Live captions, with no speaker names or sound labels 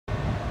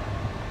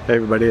Hey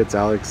everybody, it's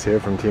Alex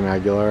here from Team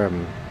Aguilar.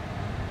 I'm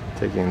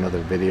taking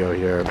another video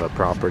here of a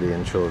property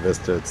in Chula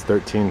Vista. It's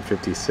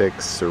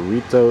 1356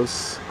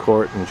 Cerritos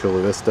Court in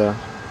Chula Vista.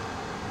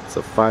 It's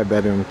a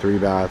 5-bedroom,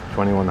 3-bath,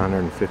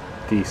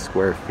 2,150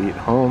 square feet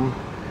home.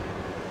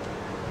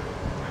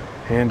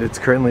 And it's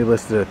currently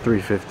listed at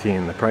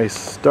 $315. The price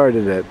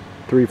started at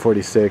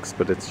 $346,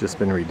 but it's just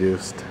been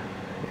reduced.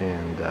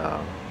 And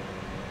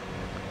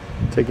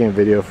taking a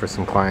video for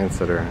some clients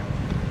that are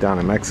down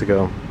in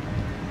Mexico.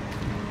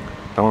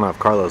 I don't have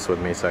Carlos with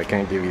me, so I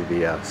can't give you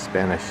the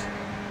Spanish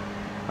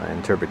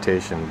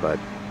interpretation, but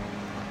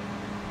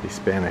the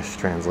Spanish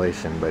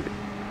translation. But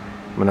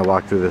I'm going to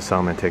walk through this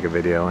home and take a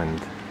video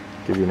and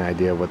give you an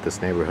idea of what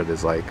this neighborhood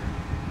is like.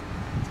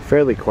 It's a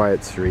fairly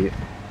quiet street.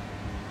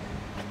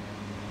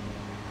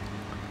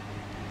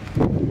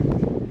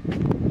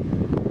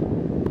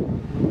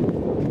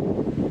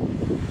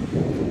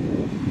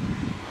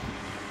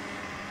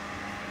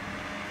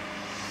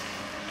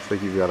 Looks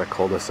like you've got a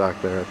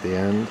cul-de-sac there at the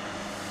end.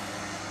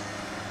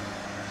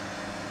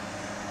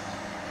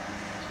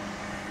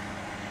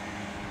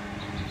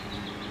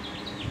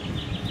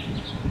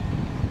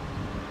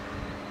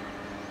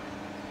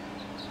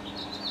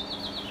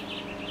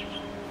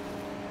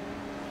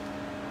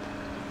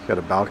 Got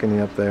a balcony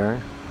up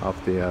there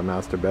off the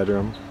master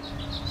bedroom.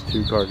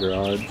 2-car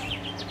garage.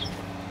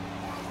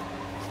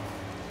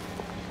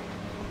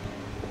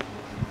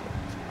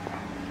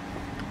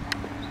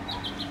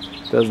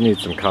 Does need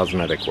some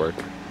cosmetic work.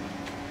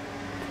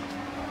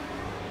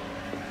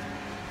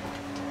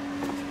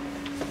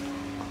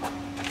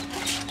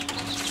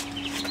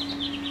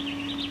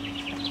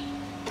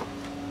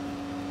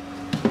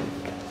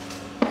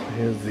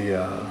 Here's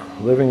the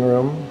living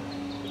room,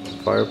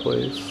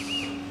 fireplace.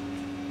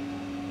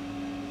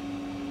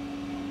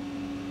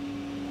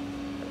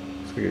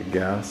 Looks like a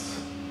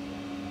gas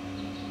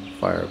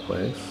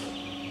fireplace.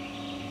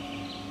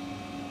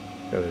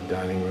 Got a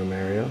dining room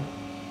area.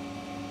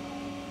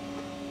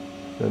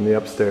 Then the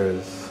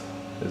upstairs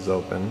is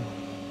open.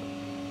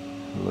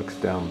 It looks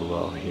down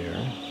below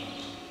here.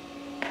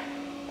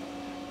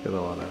 Got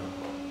a lot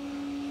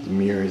of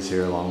mirrors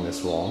here along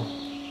this wall.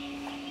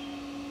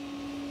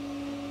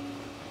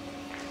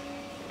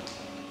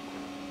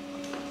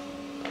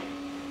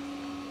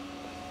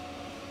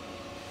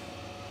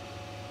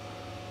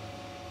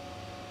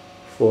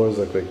 Floors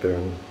look like they're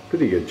in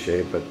pretty good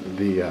shape, but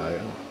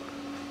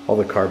all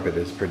the carpet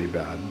is pretty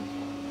bad.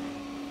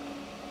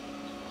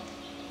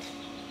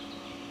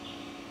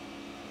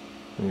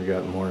 And you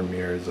got more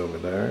mirrors over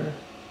there.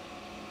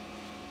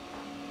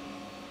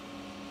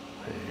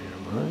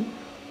 There.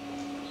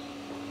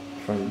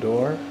 Front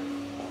door.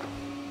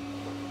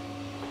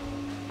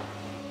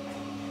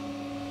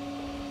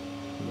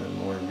 And then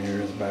more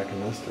mirrors back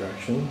in this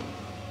direction.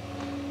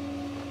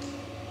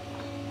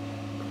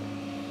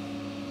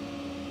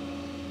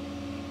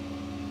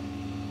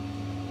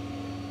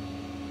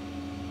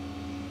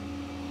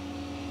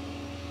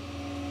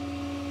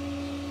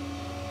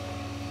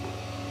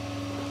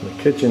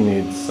 The kitchen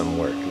needs some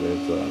work.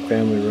 There's a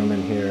family room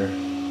in here.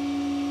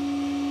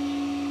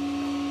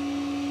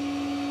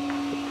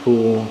 The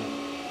pool.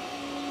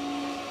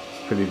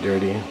 It's pretty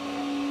dirty.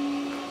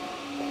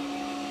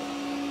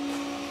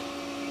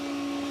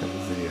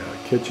 There's the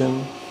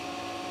kitchen.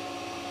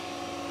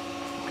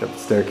 Got the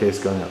staircase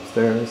going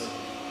upstairs.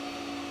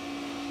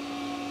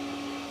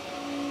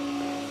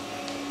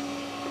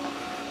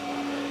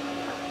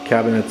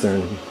 Cabinets are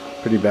in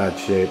pretty bad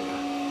shape.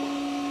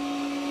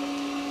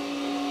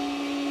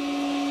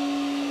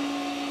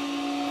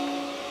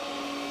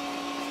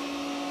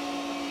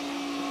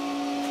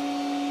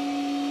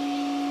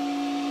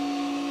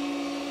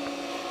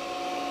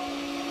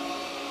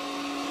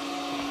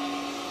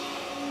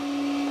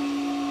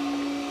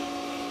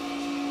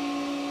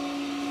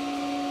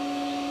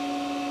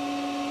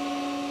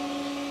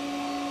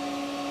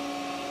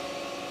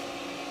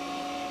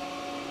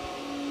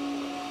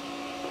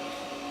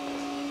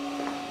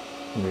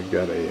 We've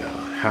got a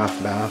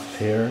half bath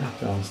here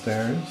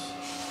downstairs.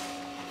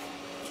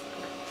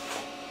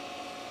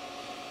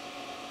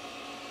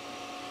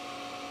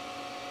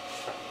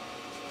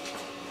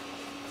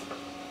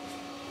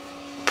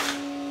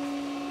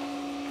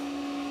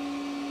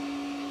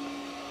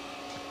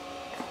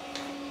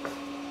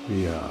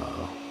 The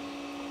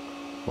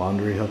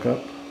laundry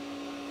hookup.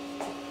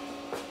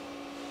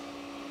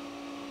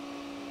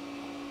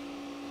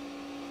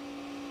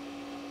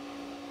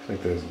 Looks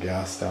like there's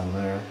gas down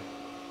there.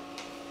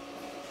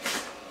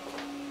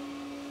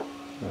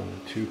 And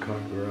the 2-car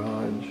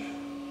garage.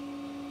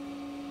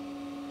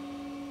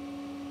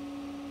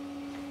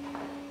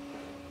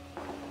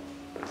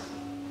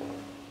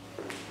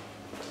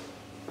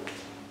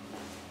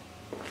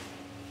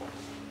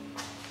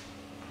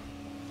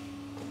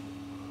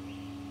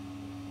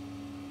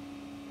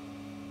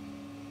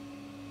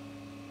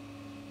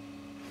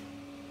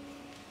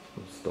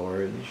 Some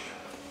storage.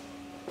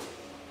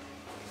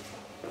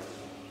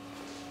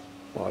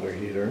 Water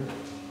heater.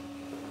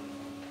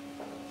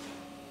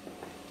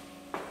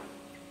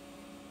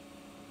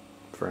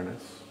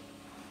 Furnace.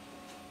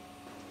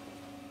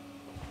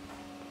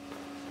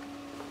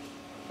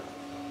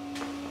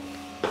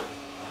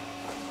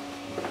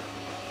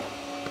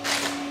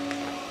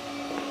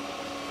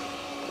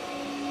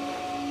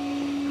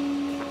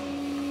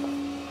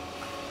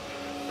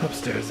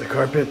 Upstairs, the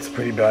carpet's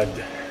pretty bad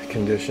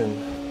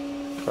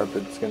condition.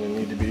 Carpet's gonna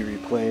need to be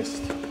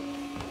replaced.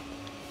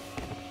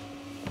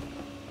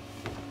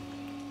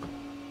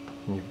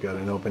 And you've got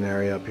an open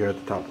area up here at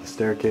the top of the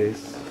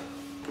staircase.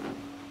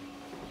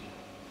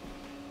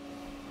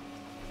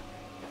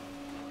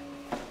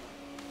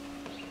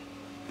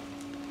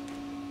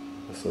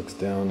 This looks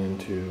down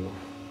into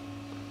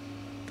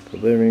the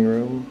living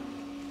room.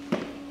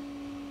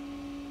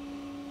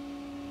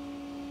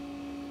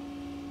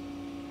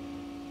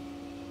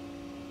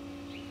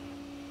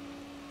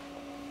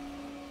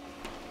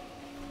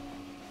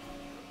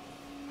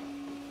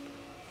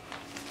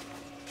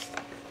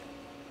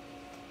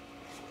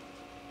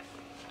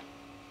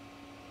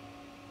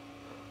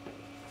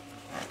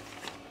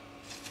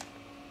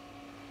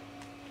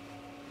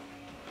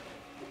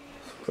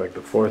 Looks like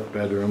the fourth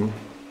bedroom.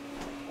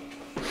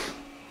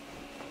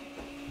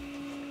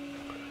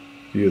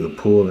 View of the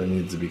pool that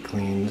needs to be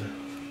cleaned.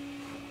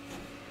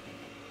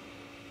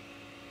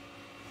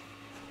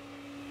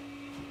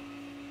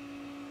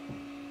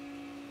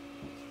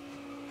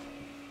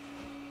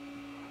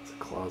 It's a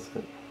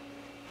closet.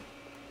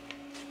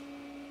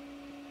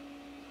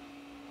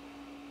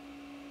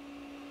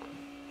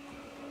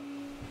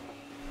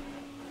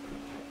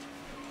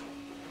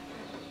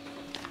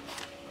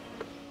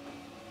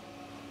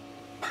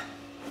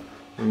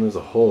 And there's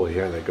a hole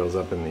here that goes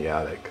up in the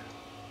attic.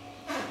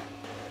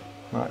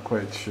 Not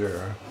quite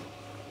sure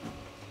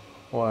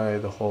why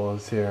the hole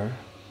is here.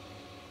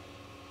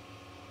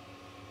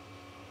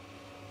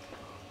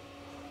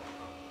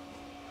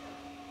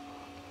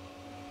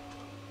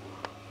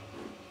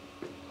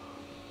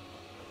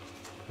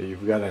 But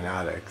you've got an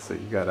attic, so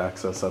you've got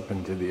access up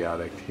into the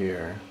attic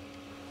here.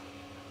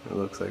 It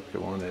looks like they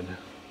wanted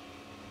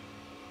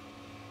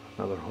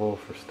another hole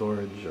for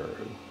storage or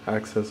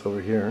access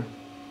over here.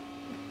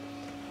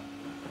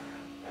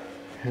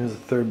 Here's the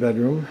third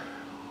bedroom.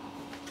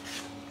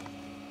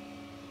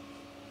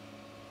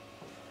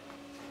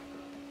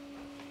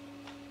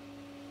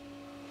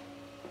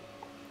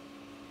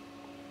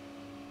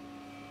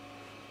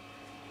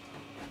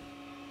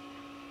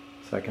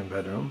 Second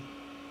bedroom.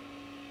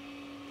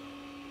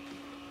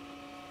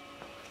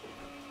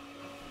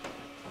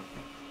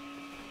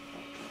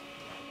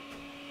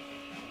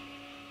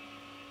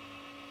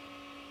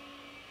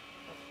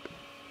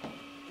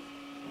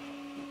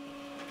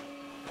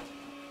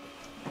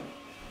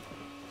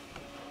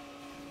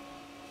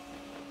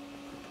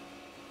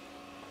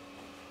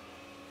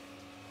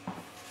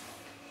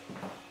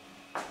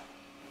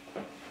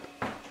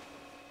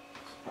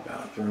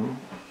 Bathroom.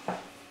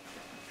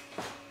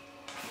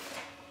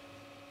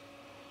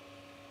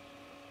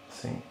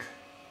 Sink,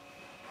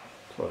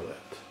 toilet,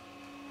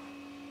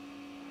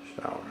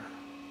 shower.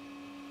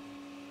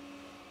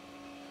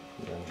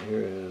 And then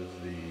here is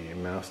the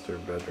master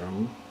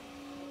bedroom.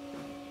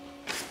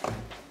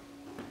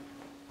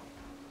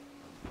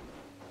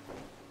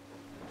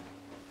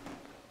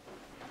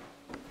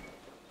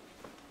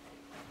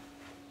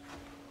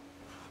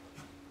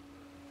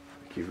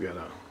 You've got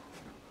a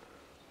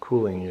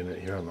cooling unit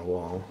here on the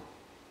wall.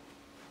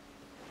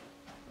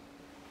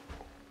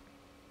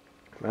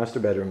 Master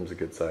bedroom is a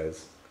good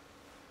size.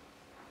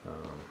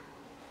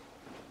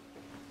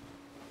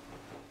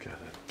 Got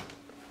it.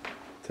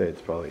 I'd say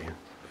it's probably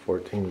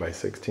 14 by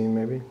 16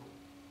 maybe.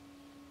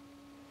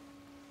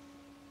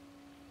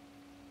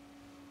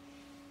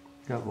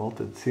 Got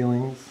vaulted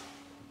ceilings,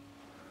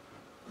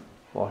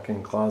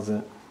 walk-in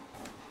closet.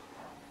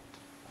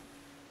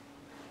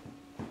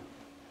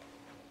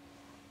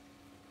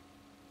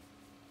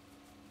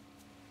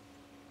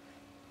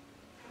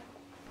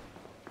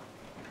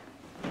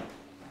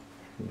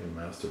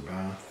 Master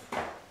bath.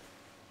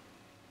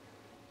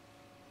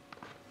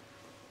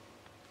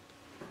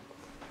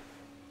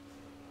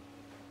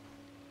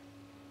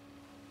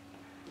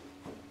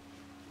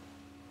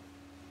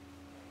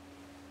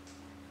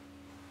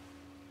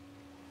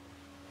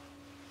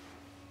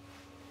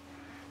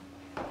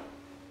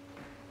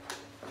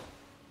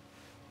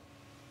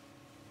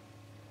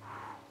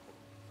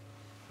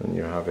 And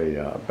you have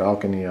a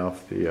balcony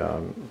off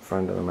the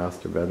front of the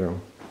master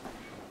bedroom.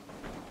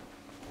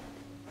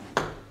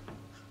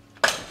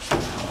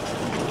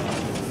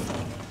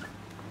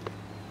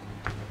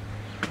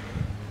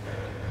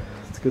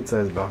 Good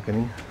sized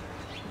balcony.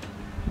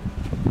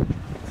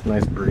 It's a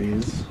nice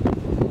breeze.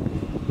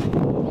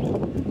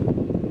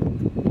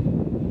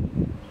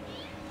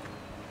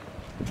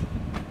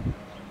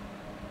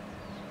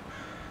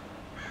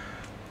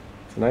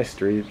 It's a nice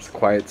street, it's a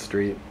quiet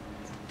street.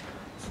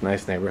 It's a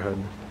nice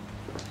neighborhood.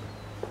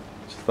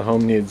 Just the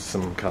home needs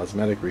some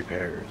cosmetic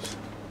repairs.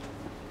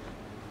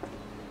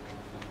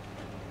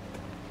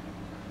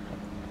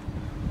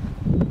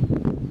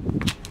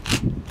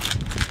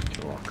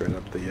 Walk right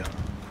up the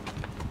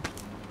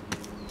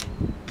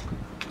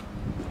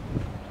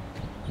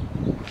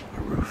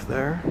roof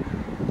there.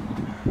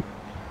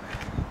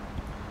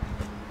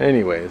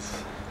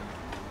 Anyways,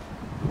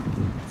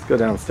 let's go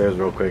downstairs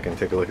real quick and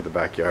take a look at the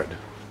backyard.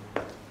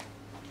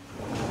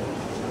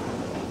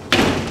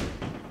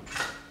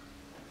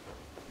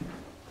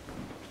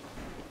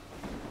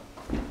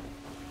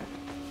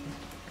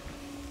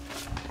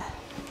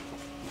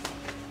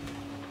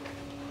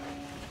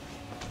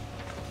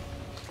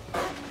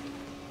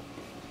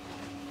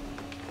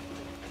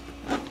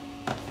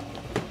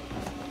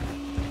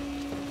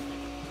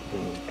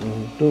 The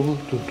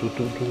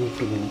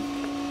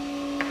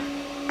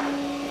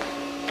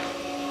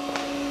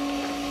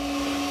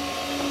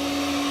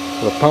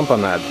pump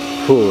on that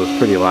pool is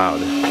pretty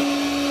loud.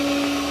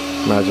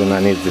 Imagine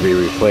that needs to be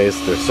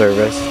replaced or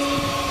serviced.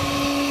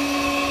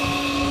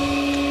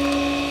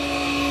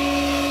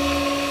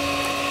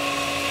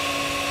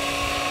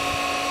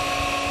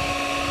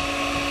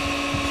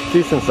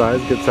 Decent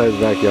size, good sized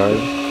backyard.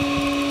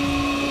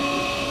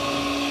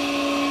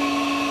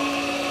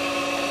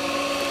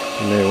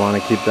 You may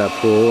want to keep that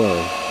pool or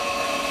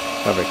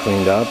have it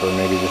cleaned up, or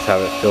maybe just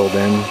have it filled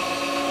in.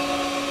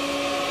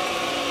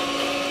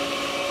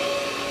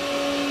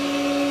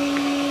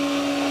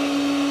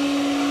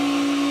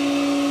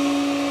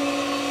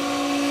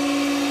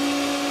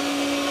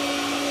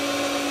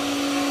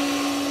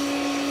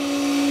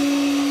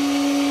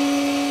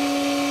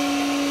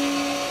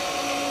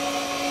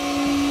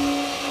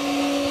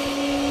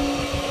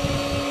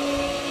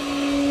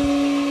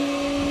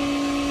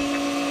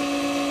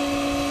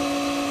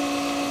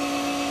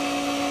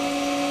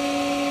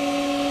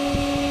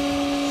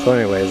 So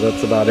anyways,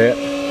 that's about it.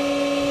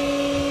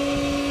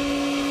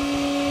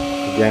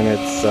 Again,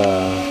 it's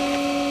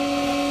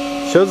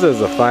shows it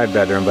as a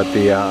 5-bedroom, but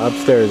the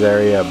upstairs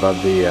area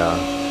above the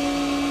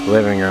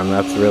living room,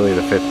 that's really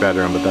the 5th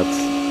bedroom, but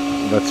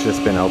that's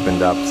just been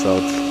opened up. So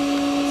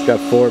it's got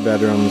 4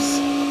 bedrooms,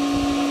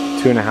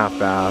 2.5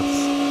 baths,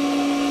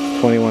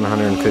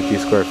 2,150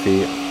 square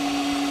feet,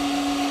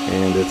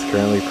 and it's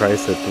currently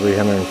priced at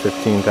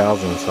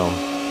 $315,000. So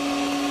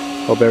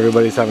hope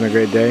everybody's having a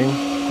great day,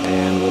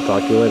 and we'll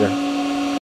talk to you later.